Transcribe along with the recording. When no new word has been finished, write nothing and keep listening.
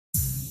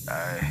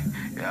Hey,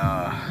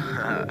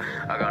 yeah,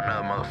 I got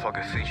another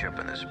motherfucking feature up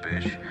in this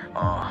bitch.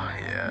 Oh,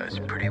 yeah, it's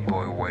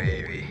PrettyBoy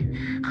Wavy.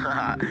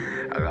 I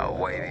got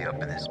Wavy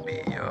up in this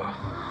beat, yo.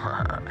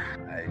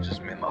 Hey,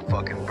 just me and my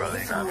fucking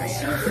brother, not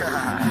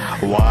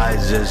me. Why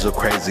is it so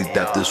crazy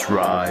that this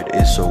ride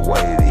is so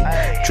wavy?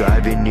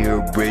 Driving near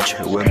a bridge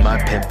with my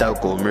pimped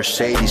out gold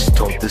Mercedes.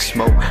 Tote the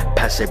smoke,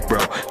 pass it bro.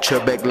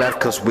 Chill back lad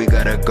cause we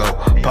gotta go.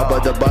 Pop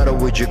out the bottle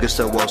with jiggers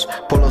the walls.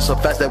 Pull up so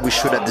fast that we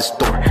shoot at the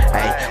store.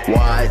 Hey,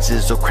 why is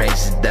it so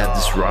crazy that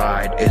this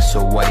ride is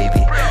so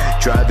wavy?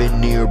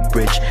 Driving near a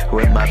bridge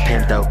with my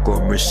pimped out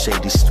gold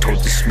Mercedes.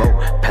 Tote the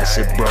smoke, pass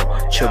it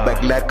bro. Chill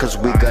back lad cause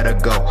we gotta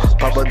go.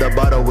 Pop out the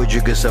bottle with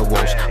jiggers the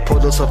walls. Pull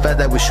up so fast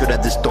that we shoot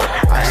at the store.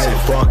 I say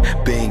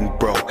fuck being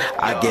broke,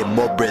 I get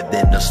more bread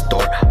than the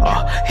store.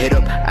 Hit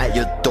up at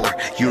your door,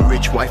 you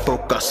rich white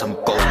folk got some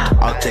gold.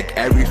 I'll take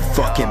every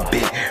fucking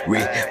bit,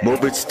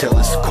 remove it till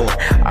it's core.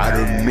 I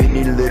don't mean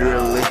it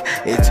literally,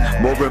 it's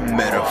more a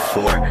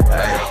metaphor.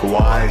 Ay,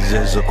 why is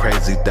it so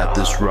crazy that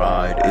this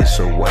ride is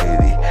so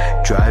wavy?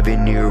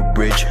 Driving near a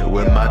bridge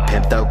with my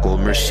pimped out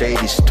gold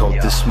Mercedes.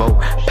 Tote the smoke,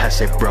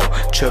 pass it bro.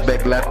 Chill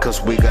back lad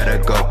cause we gotta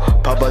go.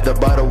 Pop out the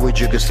bottle with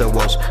jiggers the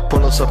walls.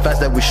 Pull up so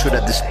fast that we shoot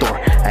at the store.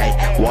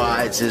 Ay,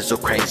 why is it so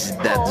crazy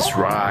that this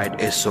ride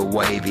is so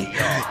wavy?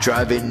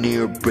 Driving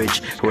near a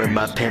bridge with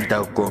my pimped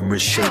out gold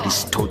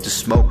Mercedes. Tote the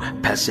smoke,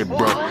 pass it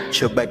bro.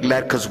 Chill back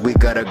lad cause we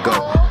gotta go.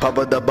 Pop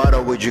out the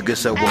bottle with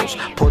jiggers the walls.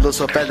 Pull up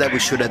so fast that we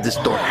shoot at the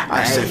store.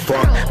 I say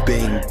fuck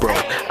being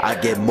broke, I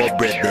get more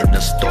bread than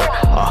the store.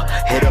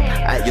 Hit up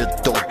at your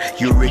door,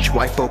 you rich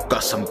white folk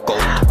got some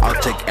gold. I'll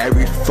take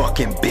every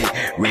fucking bit,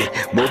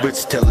 remove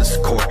it till it's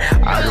core.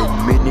 I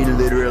don't mean it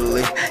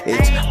literally,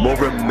 it's more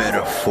a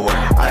metaphor.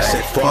 I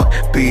say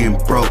fuck being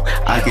broke,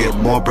 I get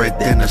more bread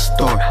than the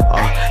store.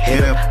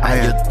 Hit up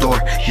at your door,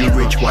 you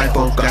rich white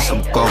folk got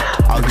some gold.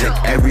 I'll take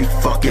every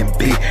fucking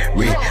bit,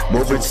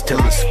 remove it till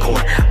it's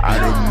core. I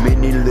don't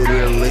mean it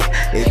literally,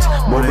 it's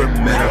more a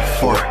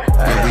metaphor.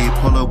 Yeah,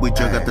 we pull up, we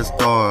jug at the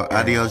store.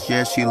 Adios,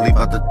 yeah, she leave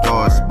out the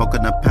door.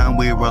 Smoking a pound,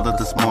 we roll up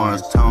the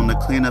s'mores. Time to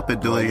clean up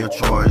and do your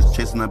chores.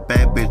 Chasing a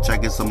bad bitch, I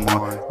get some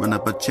more. Run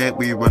up a check,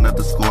 we run up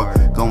the score.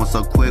 Going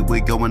so quick,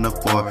 we going to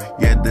 4.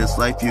 Yeah, this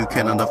life you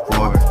cannot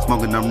afford.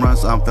 Smoking them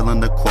runs, I'm feeling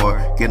the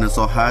core. Getting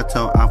so high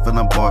till I'm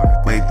feeling bored.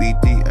 Wait,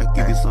 BD, I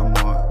give you some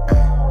more.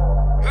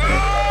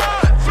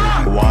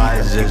 Why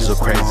is it so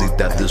crazy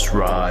that this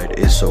ride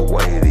is so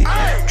wavy?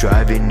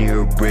 Driving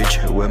near a bridge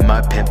with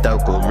my pimped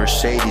out gold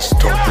Mercedes.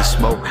 Tote the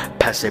smoke,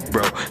 pass it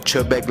bro.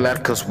 Chill back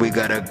lad cause we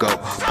gotta go.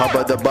 Pop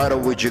out the bottle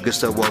with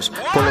jiggers the walls.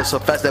 Pull up so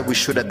fast that we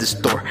shoot at the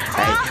store.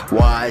 Hey,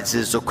 why is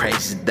it so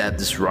crazy that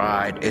this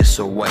ride is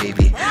so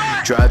wavy?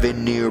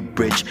 Driving near a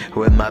bridge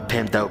with my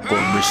pimped out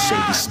gold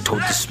Mercedes. Tote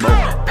the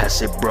smoke,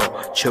 pass it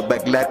bro. Chill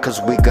back lad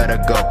cause we gotta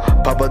go.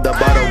 Pop out the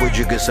bottle with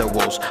jiggers the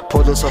walls.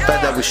 Pull up so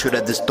fast that we shoot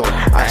at the store.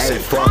 I say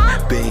fuck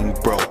being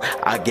broke,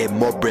 I get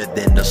more bread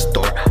than the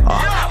store.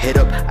 Hit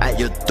up at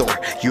your door,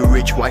 you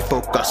rich white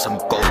folk got some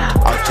gold.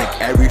 I'll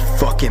take every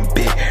fucking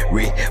bit,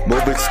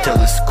 remove it till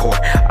it's core.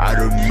 I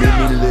don't mean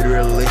it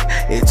literally,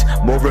 it's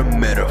more a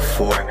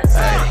metaphor.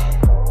 Ay.